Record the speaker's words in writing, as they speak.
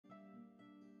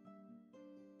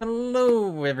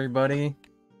Hello everybody,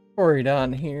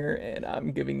 Don here, and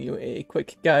I'm giving you a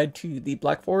quick guide to the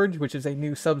Black Forge, which is a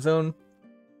new subzone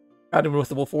added with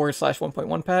the Wolf Wars /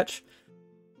 1.1 patch.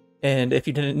 And if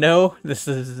you didn't know, this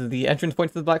is the entrance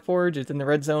point to the Black Forge. It's in the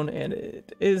red zone, and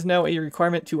it is now a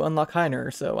requirement to unlock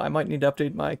Heiner, so I might need to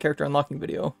update my character unlocking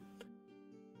video.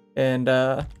 And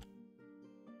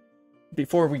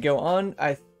before we go on,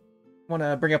 I want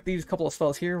to bring up these couple of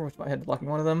spells here, with my head blocking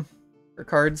one of them, or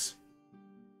cards.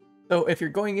 So if you're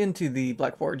going into the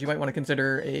Black Forge, you might want to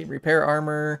consider a repair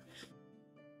armor,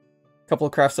 a couple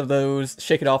of crafts of those,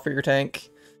 shake it off for your tank,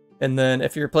 and then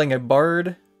if you're playing a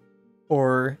bard,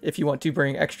 or if you want to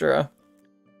bring extra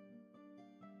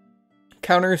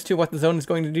counters to what the zone is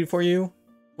going to do for you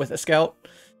with a scout,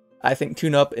 I think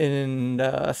tune-up and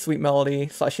Sweet Melody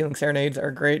 / Healing Serenades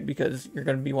are great because you're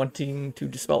going to be wanting to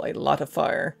dispel a lot of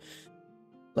fire.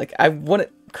 Like, I want to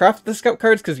craft the scout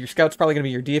cards because your scout's probably going to be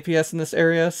your DPS in this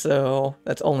area, so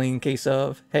that's only in case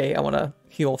of, hey, I want to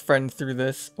heal friends through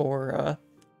this, or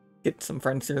get some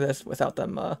friends through this without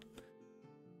them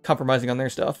compromising on their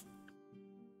stuff.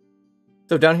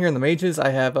 So down here in the mages,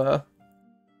 I have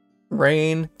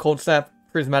Rain, Cold Snap,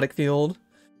 Prismatic Field,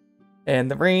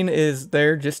 and the Rain is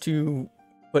there just to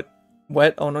put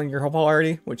wet on your whole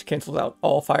party, which cancels out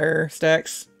all fire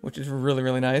stacks, which is really,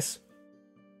 really nice.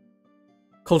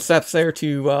 Cold Snap's there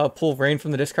to pull Rain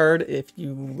from the discard if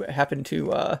you happen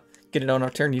to get it on a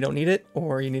turn you don't need it,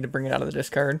 or you need to bring it out of the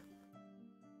discard.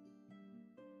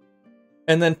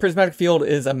 And then Prismatic Field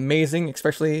is amazing,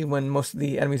 especially when most of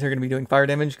the enemies are going to be doing fire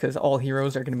damage, because all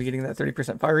heroes are going to be getting that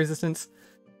 30% fire resistance.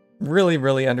 Really,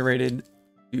 really underrated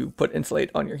to put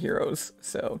Insulate on your heroes,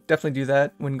 so definitely do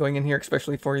that when going in here,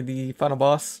 especially for the final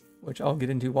boss, which I'll get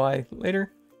into why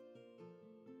later.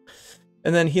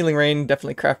 And then Healing Rain,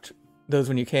 definitely craft those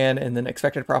when you can, and then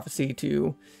Expected Prophecy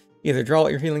to either draw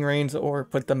out your healing rains or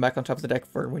put them back on top of the deck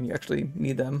for when you actually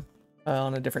need them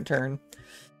on a different turn.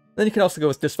 Then you can also go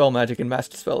with Dispel Magic and Mass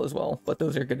Dispel as well, but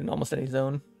those are good in almost any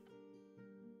zone.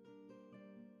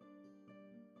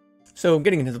 So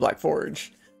getting into the Black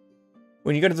Forge.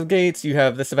 When you go to the gates, you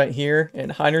have this event here, and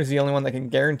Heiner's the only one that can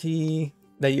guarantee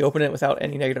that you open it without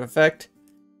any negative effect.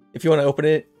 If you want to open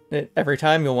it every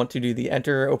time, you'll want to do the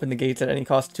enter, open the gates at any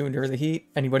cost to endure the heat.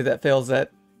 Anybody that fails that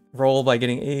roll by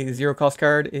getting a 0 cost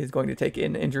card is going to take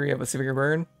an injury of a severe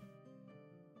burn.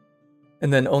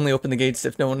 And then only open the gates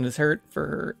if no one is hurt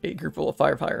for a group roll of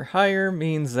firepower higher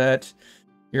means that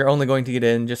you're only going to get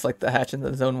in, just like the hatch in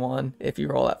the zone 1, if you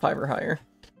roll at 5 or higher.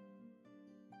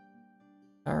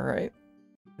 Alright,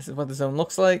 this is what the zone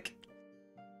looks like.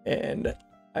 And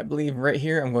I believe right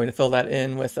here I'm going to fill that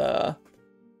in with a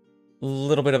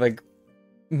little bit of a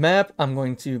map. I'm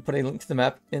going to put a link to the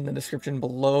map in the description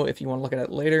below if you want to look at it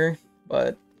later,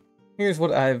 but here's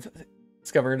what I've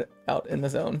discovered out in the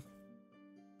zone.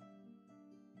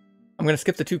 I'm going to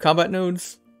skip the 2 combat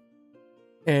nodes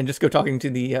and just go talking to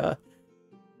the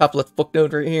top left book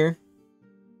node right here.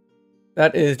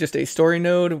 That is just a story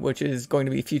node, which is going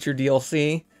to be future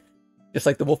DLC. Just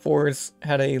like the Wolf Wars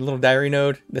had a little diary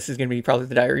node, this is going to be probably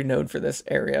the diary node for this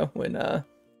area when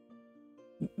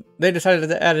they decided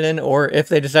to add it in, or if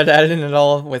they decided to add it in at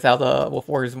all with how the Wolf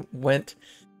Wars went.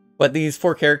 But these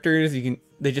 4 characters,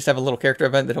 they just have a little character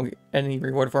event. They don't get any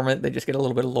reward from it. They just get a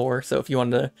little bit of lore. So if you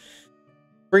wanted to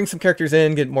bring some characters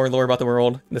in, get more lore about the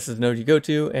world, this is the node you go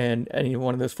to, and any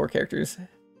one of those 4 characters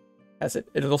has it.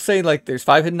 It'll say like there's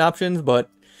 5 hidden options,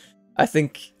 but I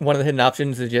think one of the hidden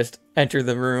options is just enter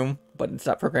the room, but it's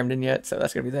not programmed in yet, so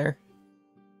that's going to be there.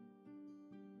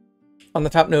 On the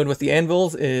top node with the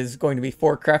anvils is going to be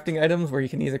 4 crafting items where you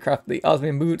can either craft the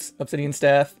Osmium Boots, Obsidian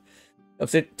Staff,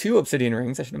 2 Obsidian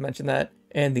Rings, I should have mentioned that,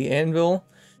 and the anvil.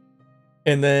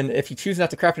 And then if you choose not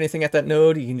to craft anything at that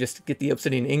node, you can just get the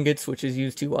Obsidian Ingots, which is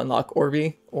used to unlock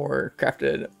Orby, or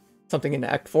crafted something in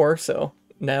Act 4, so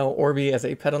now Orby as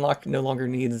a pet unlock no longer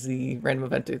needs the random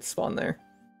event to spawn there.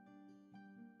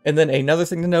 And then another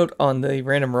thing to note on the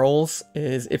random rolls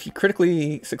is if you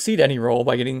critically succeed any roll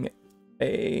by getting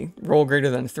a roll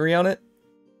greater than 3 on it,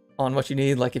 on what you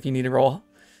need, like if you need a roll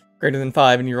greater than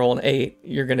 5 and you roll an 8,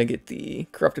 you're going to get the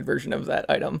corrupted version of that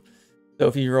item. So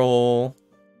if you roll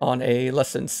on a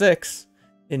less than 6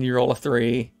 and you roll a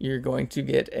 3, you're going to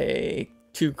get a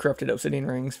 2 corrupted obsidian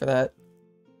rings for that.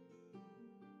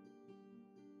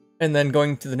 And then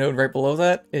going to the node right below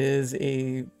that is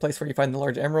a place where you find the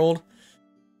large emerald.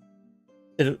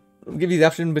 It'll give you the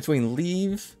option between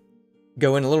leave,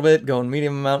 go in a little bit, go in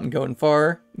medium amount, and go in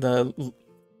far. The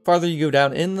farther you go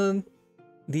down in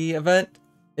the event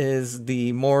is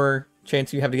the more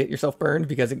chance you have to get yourself burned,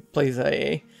 because it plays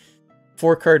a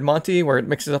 4-card Monty where it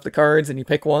mixes up the cards and you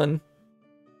pick one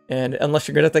And unless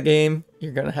you're good at the game,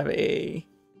 you're going to have a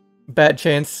bad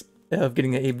chance of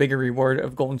getting a bigger reward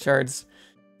of golden shards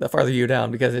the farther you go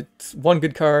down, because it's 1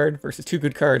 good card versus 2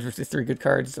 good cards versus 3 good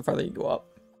cards the farther you go up.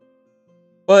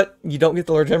 But you don't get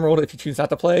the large emerald if you choose not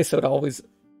to play, so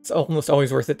it's almost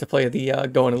always worth it to play the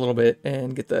go in a little bit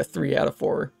and get the 3 out of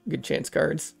 4 good chance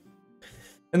cards.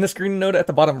 And this green node at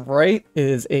the bottom right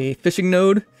is a fishing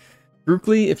node.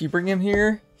 Brookley, if you bring him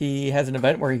here, he has an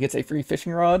event where he gets a free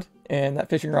fishing rod, and that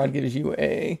fishing rod gives you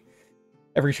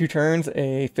every 2 turns,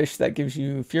 a fish that gives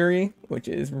you Fury, which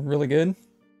is really good.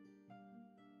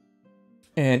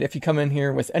 And if you come in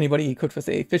here with anybody equipped with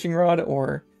a fishing rod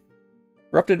or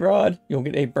corrupted rod, you'll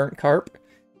get a burnt carp.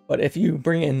 But if you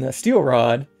bring in the steel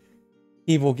rod,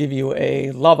 he will give you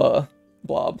a lava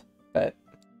blob pet.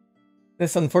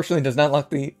 This unfortunately does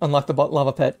not unlock the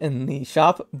lava pet in the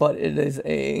shop, but it is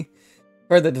a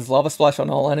card that does lava splash on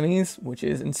all enemies, which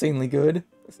is insanely good.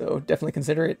 So definitely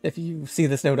consider it if you see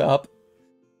this node up.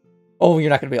 Oh, you're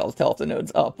not going to be able to tell if the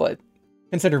node's up, but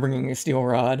consider bringing a steel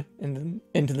rod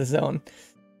into the zone.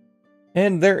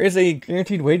 And there is a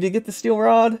guaranteed way to get the steel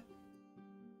rod.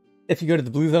 If you go to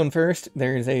the blue zone first,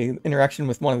 there is a interaction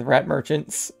with one of the rat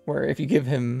merchants, where if you give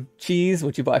him cheese,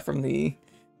 which you buy from the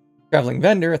traveling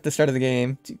vendor at the start of the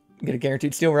game, to get a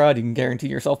guaranteed steel rod, you can guarantee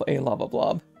yourself a lava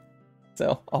blob.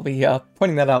 So I'll be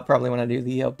pointing that out probably when I do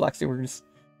the Black Sewers,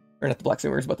 or not the Black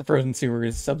Sewers, but the Frozen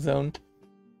Sewers subzone.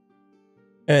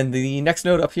 And the next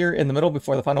node up here in the middle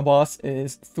before the final boss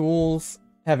is Thul's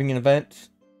having an event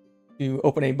to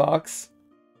open a box.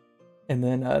 And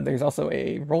then there's also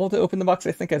a roll to open the box,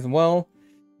 I think, as well.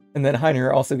 And then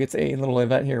Heiner also gets a little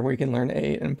event here where you can learn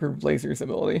an improved lasers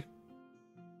ability.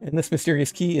 And this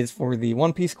mysterious key is for the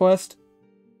One Piece quest,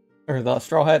 or the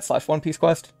Straw Hat / One Piece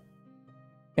quest,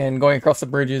 and going across the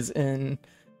bridges in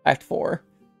Act 4.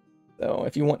 So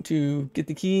if you want to get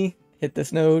the key, hit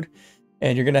this node,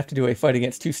 and you're going to have to do a fight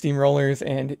against 2 steamrollers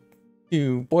and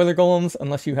 2 boiler golems,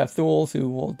 unless you have Thul's who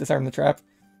will disarm the trap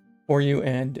for you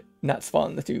and not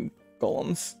spawn the 2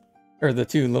 golems, or the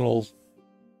 2 little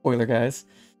boiler guys.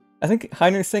 I think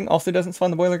Heiner's thing also doesn't spawn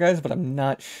the boiler guys, but I'm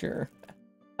not sure.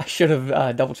 I should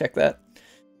have double-checked that.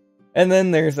 And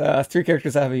then there's 3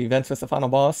 characters that have events with the final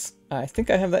boss. I think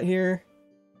I have that here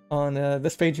on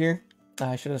this page here.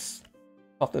 I should have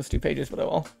swapped those 2 pages, but I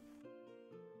will.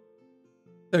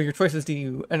 So your choices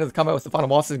to enter the combat with the final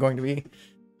boss is going to be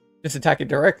just attack it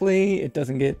directly. It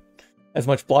doesn't get as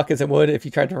much block as it would if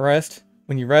you tried to rest.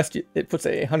 When you rest, it puts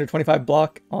a 125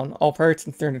 block on all parts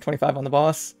and 325 on the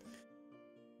boss.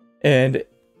 And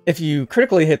if you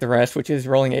critically hit the rest, which is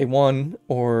rolling a 1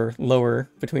 or lower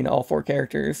between all 4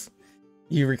 characters,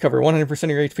 you recover 100% of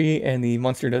your HP, and the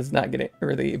monster does not get it,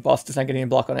 or the boss does not get any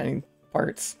block on any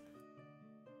parts.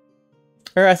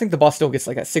 Or I think the boss still gets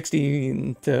like a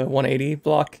 60 to 180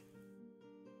 block.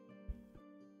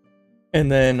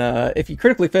 And then if you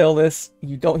critically fail this,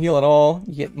 you don't heal at all,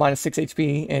 you get minus 6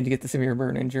 HP, and you get the severe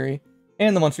burn injury.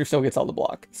 And the monster still gets all the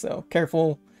block, so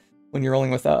careful when you're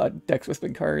rolling with decks with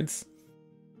big cards.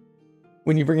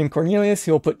 When you bring in Cornelius,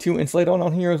 he'll put 2 Insulate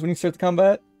on heroes when you start the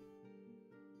combat.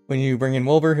 When you bring in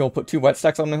Wilbur, he'll put 2 Wet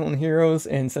Stacks on heroes,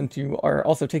 and since you are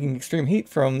also taking extreme heat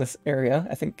from this area,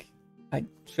 I think I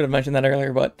should have mentioned that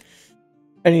earlier, but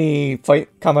any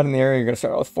combat in the area, you're going to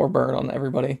start out with 4 burn on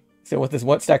everybody. So what this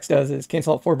Wet Stacks does is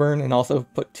cancel out 4 burn and also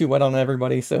put 2 wet on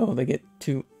everybody, so they get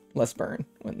 2 less burn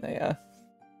when they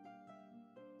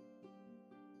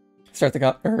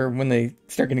when they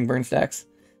start getting burn stacks.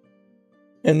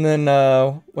 And then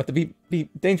what the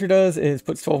beat danger does is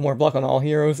puts 12 more block on all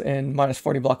heroes and minus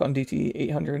 40 block on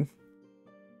DT-800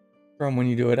 from when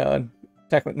you do it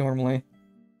attack it normally.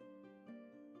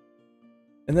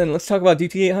 And then let's talk about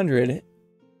DT-800.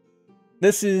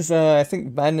 This is I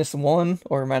think Madness 1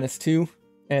 or Madness 2,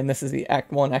 and this is the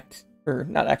Act 1,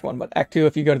 not Act 1, but Act 2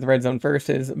 if you go to the red zone first,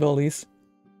 his abilities.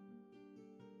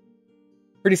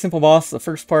 Pretty simple boss. The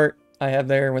first part I have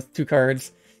there with 2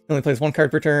 cards. He only plays 1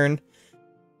 card per turn.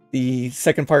 The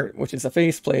second part, which is a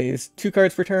face, plays 2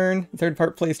 cards per turn. The third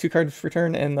part plays 2 cards per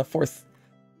turn, and the fourth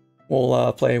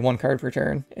will play 1 card per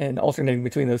turn. And alternating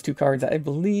between those 2 cards, I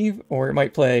believe, or it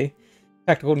might play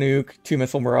Tactical Nuke, 2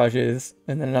 Missile Barrages,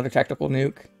 and then another Tactical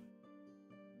Nuke.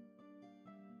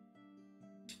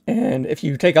 And if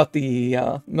you take out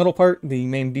the middle part, the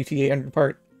main DT-800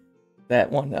 part,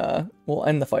 that one will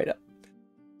end the fight up.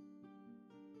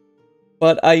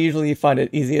 But I usually find it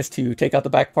easiest to take out the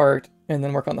back part and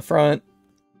then work on the front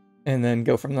and then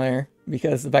go from there,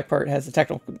 because the back part has the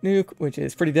Tactical Nuke, which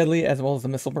is pretty deadly, as well as the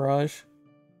Missile Barrage.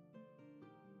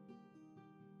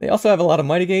 They also have a lot of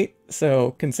Mighty Gate,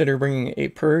 so consider bringing a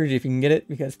Purge if you can get it,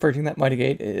 because purging that Mighty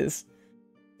Gate is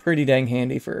pretty dang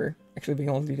handy for actually being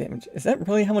able to do damage. Is that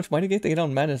really how much might get they get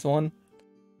on -1?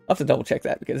 I'll have to double check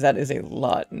that because that is a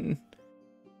lot and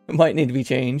it might need to be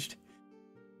changed.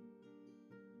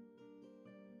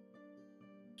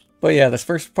 But yeah, this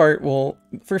first part will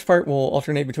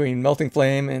alternate between Melting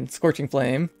Flame and Scorching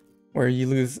Flame, where you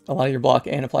lose a lot of your block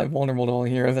and apply vulnerable to all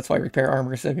heroes. That's why Repair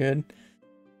Armor is so good.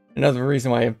 Another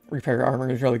reason why Repair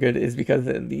Armor is really good is because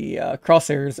of the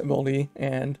Crosshairs ability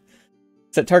and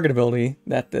Set Target ability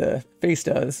that the face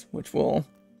does, which will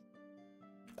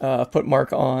put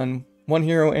mark on one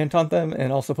hero and taunt them,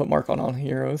 and also put mark on all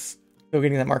heroes. So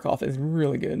getting that mark off is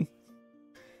really good.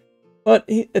 But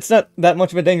it's not that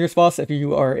much of a dangerous boss if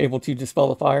you are able to dispel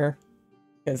the fire,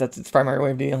 because that's its primary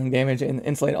way of dealing damage, and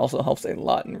Insulate also helps a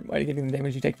lot in getting the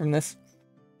damage you take from this.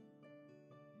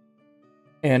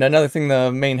 And another thing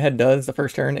the main head does the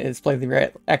first turn is play the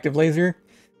reactive laser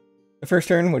the first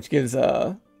turn, which gives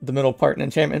the middle part an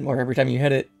enchantment where every time you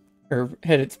hit it, or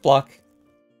hit its block,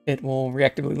 it will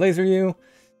reactively laser you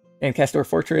and cast Door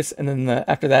Fortress, and then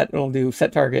after that it'll do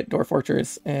Set Target, Door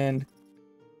Fortress, and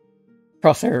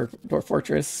Crosshair, Door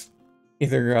Fortress,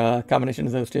 either combination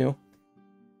of those two.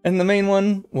 And the main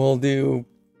one will do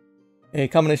a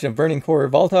combination of Burning Core,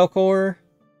 Volatile Core,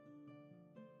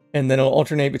 and then it'll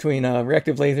alternate between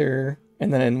Reactive Laser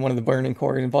and then one of the Burning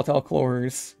Cores and Volatile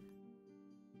Cores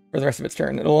for the rest of its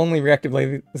turn. It'll only Reactive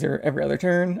Laser every other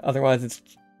turn, otherwise it's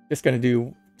just going to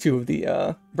do 2 of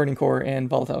the Burning Core and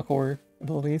Volatile Core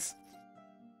abilities.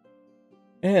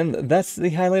 And that's the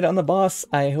highlight on the boss.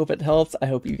 I hope it helps. I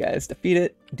hope you guys defeat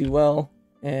it, do well,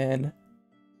 and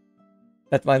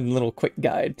that's my little quick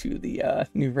guide to the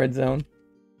new red zone.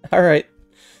 Alright.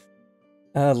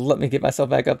 Let me get myself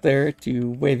back up there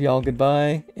to wave y'all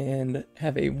goodbye, and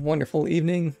have a wonderful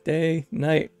evening, day,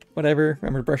 night, whatever.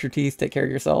 Remember to brush your teeth, take care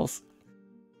of yourselves,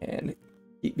 and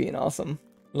keep being awesome.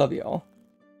 Love y'all.